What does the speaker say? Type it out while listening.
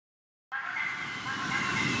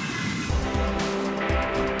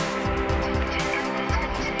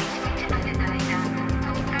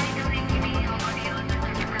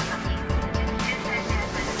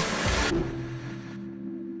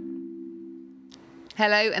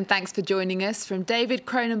Hello and thanks for joining us. From David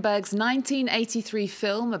Cronenberg's 1983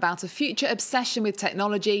 film about a future obsession with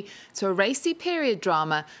technology to a racy period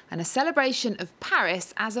drama and a celebration of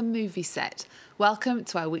Paris as a movie set. Welcome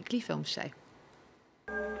to our weekly film show.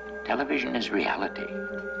 Television is reality,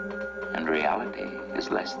 and reality is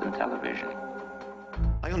less than television.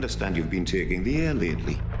 I understand you've been taking the air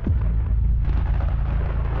lately.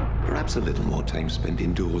 Perhaps a little more time spent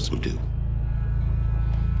indoors will do.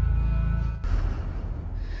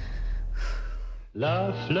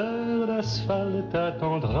 La fleur d'asphalte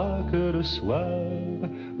attendra que le soir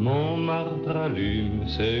Montmartre allume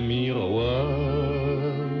ses miroirs.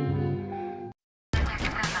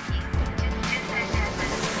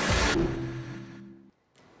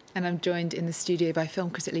 And I'm joined in the studio by film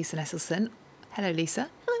critic Lisa Nesselson. Hello, Lisa.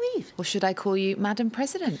 Hello, Eve. Or should I call you Madam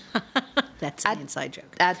President? That's an inside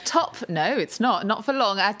joke. No, it's not for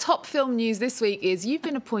long. Our top film news this week is you've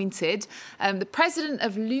been appointed the president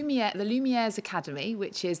of the Lumières Academy,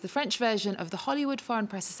 which is the French version of the Hollywood Foreign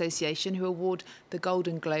Press Association, who award the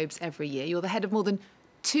Golden Globes every year. You're the head of more than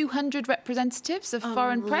 200 representatives of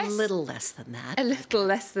foreign press. A little less than that. A little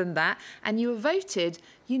less than that. And you were voted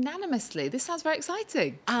unanimously. This sounds very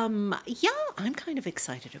exciting. Yeah, I'm kind of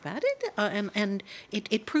excited about it. And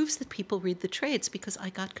it proves that people read the trades, because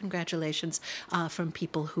I got congratulations from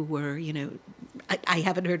people who were, I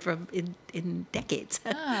haven't heard from in decades.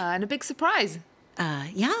 And a big surprise.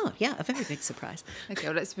 Yeah, a very big surprise. OK,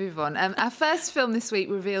 well, let's move on. Our first film this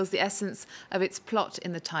week reveals the essence of its plot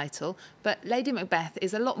in the title, but Lady Macbeth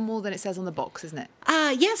is a lot more than it says on the box, isn't it?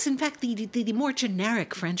 Yes, in fact, the more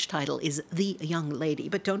generic French title is The Young Lady,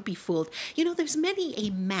 but don't be fooled. There's many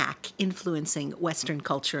a Mac influencing Western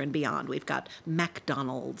culture and beyond. We've got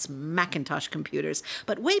McDonald's, Macintosh computers,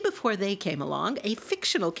 but way before they came along, a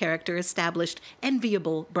fictional character established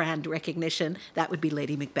enviable brand recognition. That would be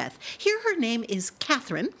Lady Macbeth. Here her name is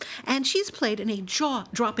Catherine, and she's played in a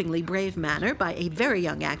jaw-droppingly brave manner by a very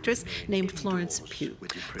young actress named Florence Pugh.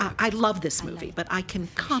 I love this movie, but I can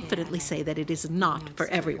confidently say that it is not for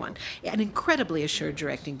everyone. An incredibly assured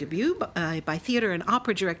directing debut by theatre and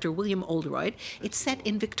opera director William Oldroyd. It's set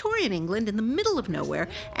in Victorian England in the middle of nowhere,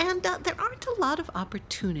 and there aren't a lot of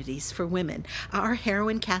opportunities for women. Our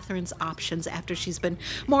heroine Catherine's options after she's been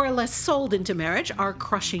more or less sold into marriage are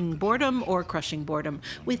crushing boredom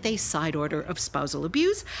with a side order of spousal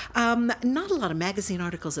abuse. Not a lot of magazine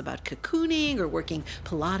articles about cocooning or working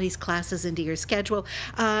Pilates classes into your schedule.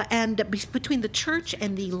 And between the church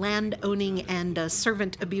and the land-owning and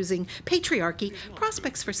servant-abusing patriarchy,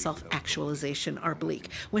 prospects for self-actualization are bleak.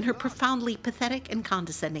 When her profoundly pathetic and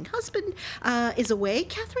condescending husband is away,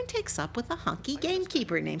 Catherine takes up with a hunky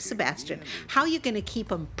gamekeeper named Sebastian. How are you going to keep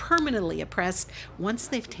them permanently oppressed once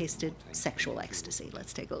they've tasted sexual ecstasy?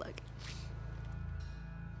 Let's take a look.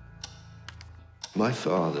 My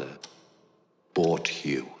father bought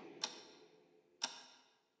you.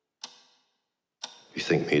 You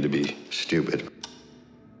think me to be stupid?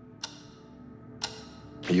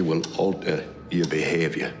 You will alter your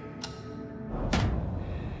behavior.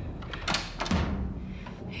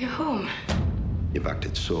 You're home. You've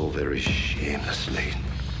acted so very shamelessly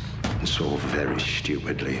and so very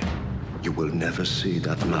stupidly. You will never see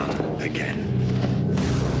that man again.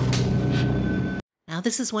 Now,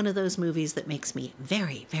 this is one of those movies that makes me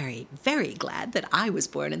very, very, very glad that I was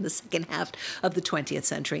born in the second half of the 20th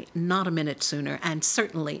century, not a minute sooner, and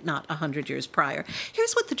certainly not 100 years prior.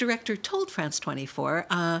 Here's what the director told France 24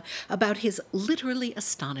 about his literally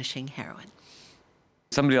astonishing heroine.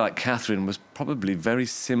 Somebody like Catherine was probably very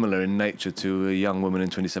similar in nature to a young woman in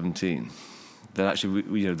 2017. That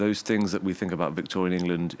actually, those things that we think about Victorian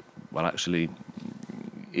England, well, actually,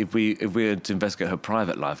 if we were to investigate her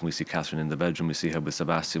private life and we see Catherine in the bedroom, we see her with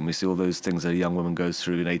Sebastian, we see all those things that a young woman goes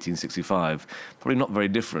through in 1865, probably not very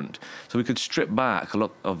different. So we could strip back a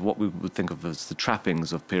lot of what we would think of as the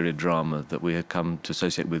trappings of period drama that we had come to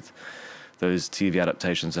associate with those TV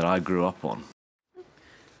adaptations that I grew up on.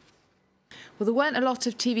 Well, there weren't a lot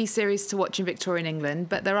of TV series to watch in Victorian England,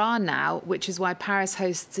 but there are now, which is why Paris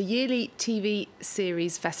hosts a yearly TV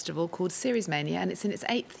series festival called Series Mania, and it's in its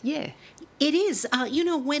 8th year. It is.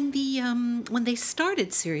 When they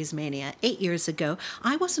started Series Mania 8 years ago,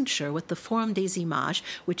 I wasn't sure what the Forum des Images,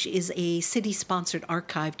 which is a city-sponsored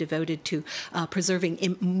archive devoted to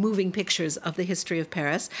preserving moving pictures of the history of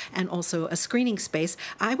Paris, and also a screening space,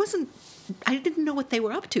 I wasn't didn't know what they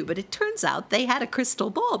were up to, but it turns out they had a crystal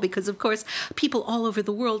ball because, of course, people all over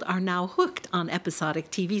the world are now hooked on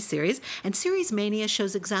episodic TV series, and Series Mania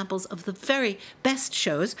shows examples of the very best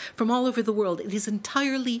shows from all over the world. It is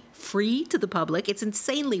entirely free to the public, it's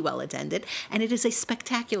insanely well attended, and it is a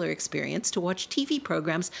spectacular experience to watch TV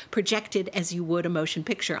programs projected as you would a motion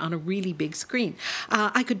picture on a really big screen.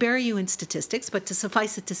 I could bury you in statistics, but to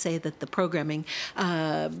suffice it to say that the programming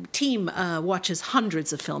team watches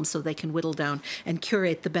hundreds of films so they can whittle down and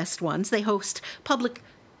curate the best ones. They host public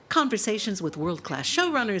conversations with world-class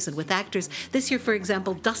showrunners and with actors. This year, for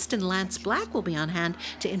example, Dustin Lance Black will be on hand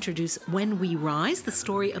to introduce When We Rise, the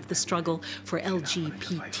story of the struggle for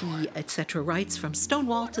LGBT, etc. rights from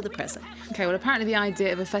Stonewall to the present. Okay, well, apparently the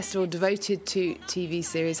idea of a festival devoted to TV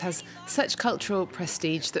series has such cultural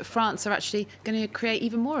prestige that France are actually going to create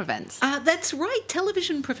even more events. That's right.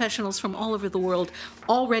 Television professionals from all over the world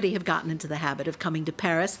already have gotten into the habit of coming to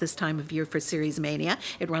Paris this time of year for Series Mania.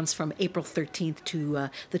 It runs from April 13th to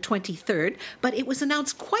the 23rd, but it was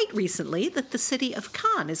announced quite recently that the city of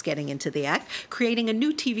Cannes is getting into the act, creating a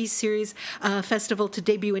new TV series festival to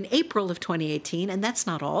debut in April of 2018, and that's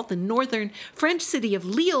not all. The northern French city of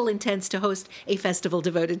Lille intends to host a festival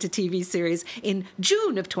devoted to TV series in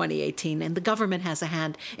June of 2018, and the government has a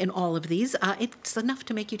hand in all of these. It's enough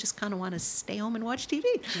to make you just kind of want to stay home and watch TV.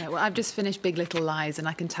 Yeah, well, I've just finished Big Little Lies, and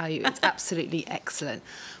I can tell you it's absolutely excellent.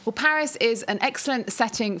 Well, Paris is an excellent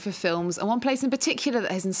setting for films, and one place in particular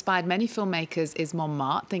that has inspired many filmmakers is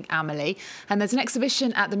Montmartre, think Amélie. And there's an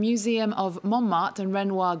exhibition at the Museum of Montmartre and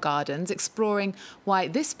Renoir Gardens exploring why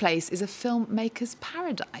this place is a filmmaker's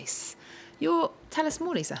paradise. Tell us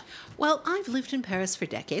more, Lisa. Well, I've lived in Paris for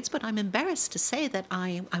decades, but I'm embarrassed to say that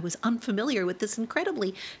I was unfamiliar with this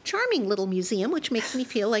incredibly charming little museum, which makes me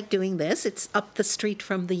feel like doing this. It's up the street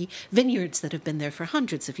from the vineyards that have been there for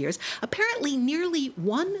hundreds of years. Apparently, nearly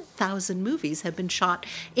 1,000 movies have been shot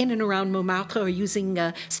in and around Montmartre using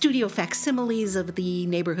studio facsimiles of the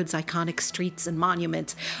neighborhood's iconic streets and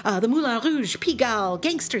monuments. The Moulin Rouge, Pigalle,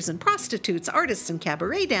 gangsters and prostitutes, artists and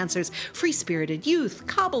cabaret dancers, free-spirited youth,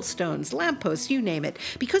 cobblestones, lampposts, you name it.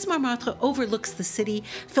 Because Montmartre overlooks the city,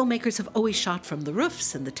 filmmakers have always shot from the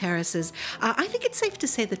roofs and the terraces. I think it's safe to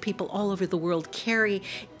say that people all over the world carry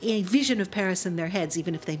a vision of Paris in their heads,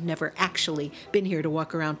 even if they've never actually been here to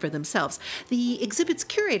walk around for themselves. The exhibit's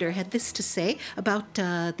curator had this to say about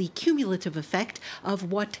the cumulative effect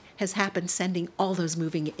of what has happened sending all those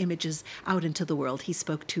moving images out into the world. He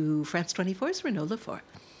spoke to France 24's Renaud Lefort.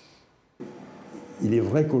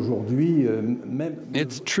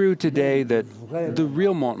 It's true today that the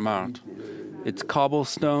real Montmartre, its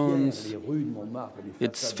cobblestones,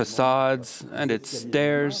 its facades, and its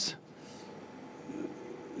stairs,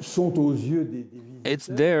 it's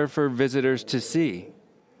there for visitors to see.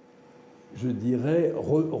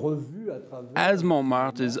 As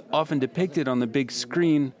Montmartre is often depicted on the big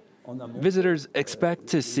screen, visitors expect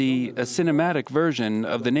to see a cinematic version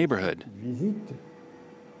of the neighborhood.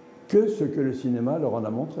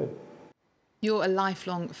 You're a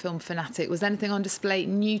lifelong film fanatic. Was anything on display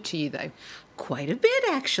new to you, though? Quite a bit,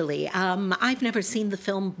 actually. I've never seen the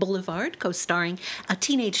film Boulevard, co-starring a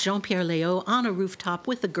teenage Jean-Pierre Léaud on a rooftop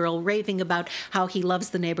with a girl raving about how he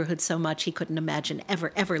loves the neighborhood so much he couldn't imagine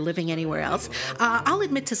ever living anywhere else. I'll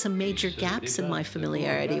admit to some major gaps in my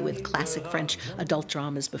familiarity with classic French adult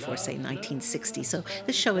dramas before, say, 1960. So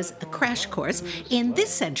this show is a crash course. In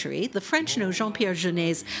this century, the French know Jean-Pierre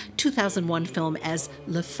Jeunet's 2001 film as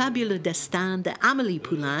Le Fabuleux Destin de Amélie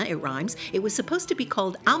Poulain. It rhymes. It was supposed to be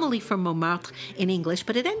called Amélie from Montmartre in English,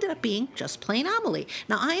 but it ended up being just plain Amélie.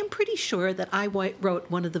 Now, I am pretty sure that I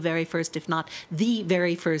wrote one of the very first, if not the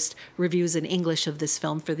very first, reviews in English of this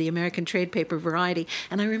film for the American trade paper Variety,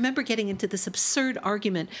 and I remember getting into this absurd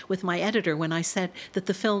argument with my editor when I said that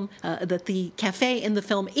the film, that the cafe in the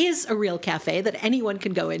film is a real cafe that anyone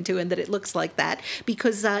can go into and that it looks like that,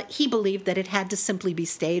 because he believed that it had to simply be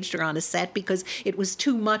staged or on a set because it was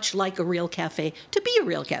too much like a real cafe to be a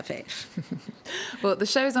real cafe. Well, the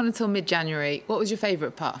show is on until mid-January. What was your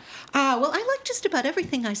favourite part? Well, I liked just about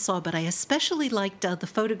everything I saw, but I especially liked the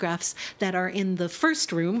photographs that are in the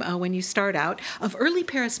first room when you start out of early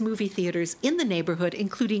Paris movie theaters in the neighborhood,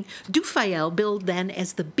 including Dufayel, billed then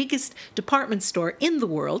as the biggest department store in the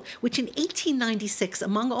world, which in 1896,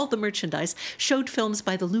 among all the merchandise, showed films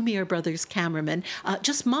by the Lumière brothers cameramen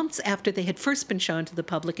just months after they had first been shown to the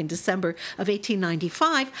public in December of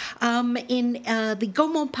 1895 in the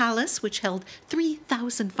Gaumont Palace, which held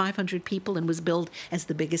 3,500 people people and was billed as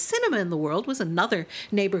the biggest cinema in the world, was another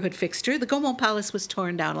neighborhood fixture. The Gaumont Palace was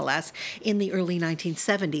torn down, alas, in the early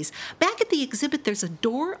 1970s. Back at the exhibit, there's a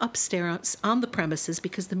door upstairs on the premises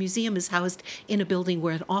because the museum is housed in a building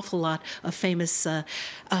where an awful lot of famous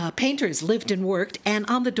painters lived and worked. And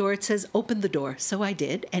on the door, it says, "Open the door." So I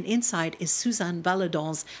did. And inside is Suzanne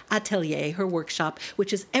Valadon's atelier, her workshop,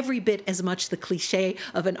 which is every bit as much the cliche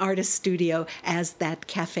of an artist's studio as that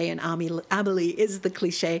cafe in Amélie is the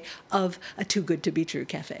cliche of a Too Good to Be True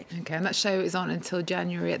cafe. Okay, and that show is on until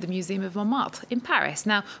January at the Museum of Montmartre in Paris.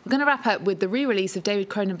 Now, we're going to wrap up with the re-release of David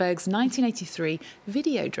Cronenberg's 1983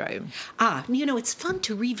 Videodrome. You know, it's fun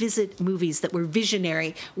to revisit movies that were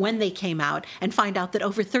visionary when they came out and find out that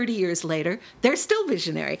over 30 years later, they're still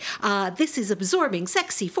visionary. This is absorbing,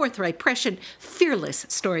 sexy, forthright, prescient, fearless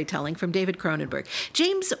storytelling from David Cronenberg.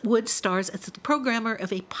 James Wood stars as the programmer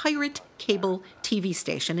of a pirate cable TV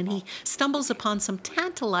station, and he stumbles upon some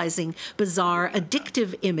tantalizing, bizarre,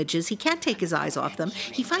 addictive images. He can't take his eyes off them.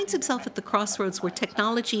 He finds himself at the crossroads where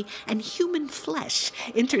technology and human flesh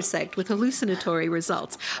intersect with hallucinatory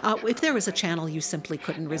results. If there was a channel you simply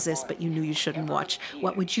couldn't resist, but you knew you shouldn't watch,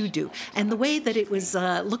 what would you do? And the way that it was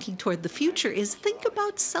looking toward the future is think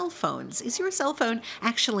about cell phones. Is your cell phone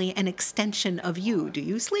actually an extension of you? Do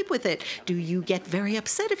you sleep with it? Do you get very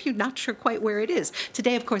upset if you're not sure quite where it is?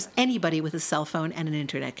 Today, of course, anybody with a cell phone and an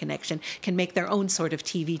internet connection can make their own sort of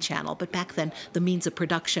TV channel, but back then the means of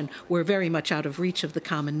production were very much out of reach of the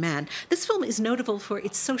common man. This film is notable for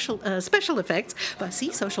its special effects, but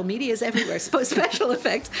see, social media is everywhere. Special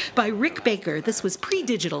effects by Rick Baker. This was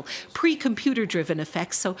pre-digital, pre-computer-driven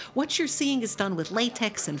effects, so what you're seeing is done with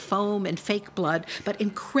latex and foam and fake blood, but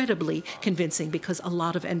incredibly convincing because a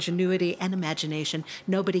lot of ingenuity and imagination.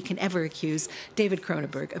 Nobody can ever accuse David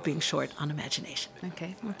Cronenberg of being short on imagination.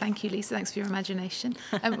 Okay, well, thank you, Lisa. Thanks for your imagination.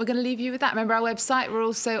 We're going to leave you with that. Remember our website. We're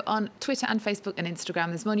also on Twitter and Facebook and Instagram.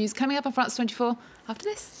 There's more news coming up on France 24 after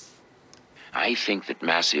this. I think that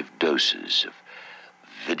massive doses of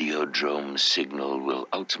Videodrome signal will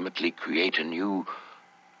ultimately create a new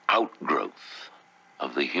outgrowth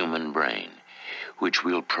of the human brain, which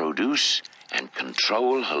will produce and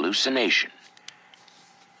control hallucination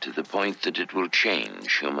to the point that it will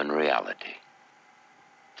change human reality.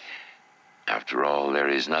 After all, there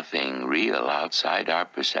is nothing real outside our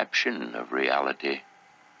perception of reality,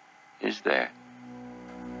 is there?